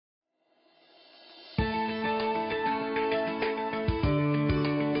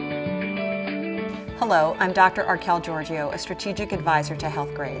Hello, I'm Dr. Archelle Georgiou, a strategic advisor to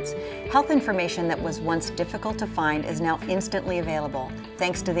Healthgrades. Health information that was once difficult to find is now instantly available,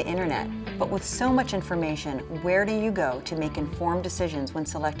 thanks to the internet. But with so much information, where do you go to make informed decisions when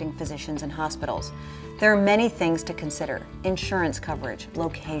selecting physicians and hospitals? There are many things to consider: insurance coverage,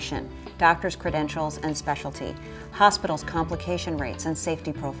 location, doctor's credentials and specialty, hospitals' complication rates and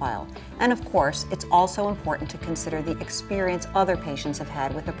safety profile. And of course, it's also important to consider the experience other patients have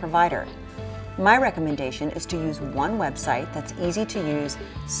had with a provider. My recommendation is to use one website that's easy to use,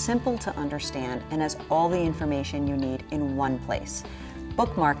 simple to understand, and has all the information you need in one place.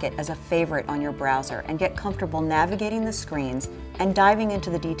 Bookmark it as a favorite on your browser and get comfortable navigating the screens and diving into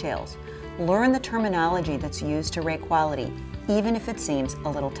the details. Learn the terminology that's used to rate quality, even if it seems a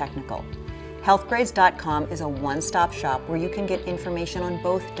little technical. Healthgrades.com is a one-stop shop where you can get information on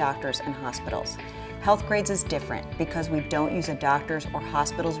both doctors and hospitals. Healthgrades is different because we don't use a doctor's or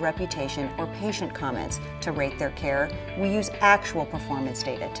hospital's reputation or patient comments to rate their care. We use actual performance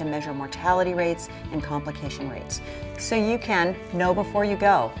data to measure mortality rates and complication rates. So you can know before you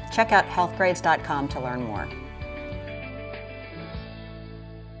go. Check out healthgrades.com to learn more.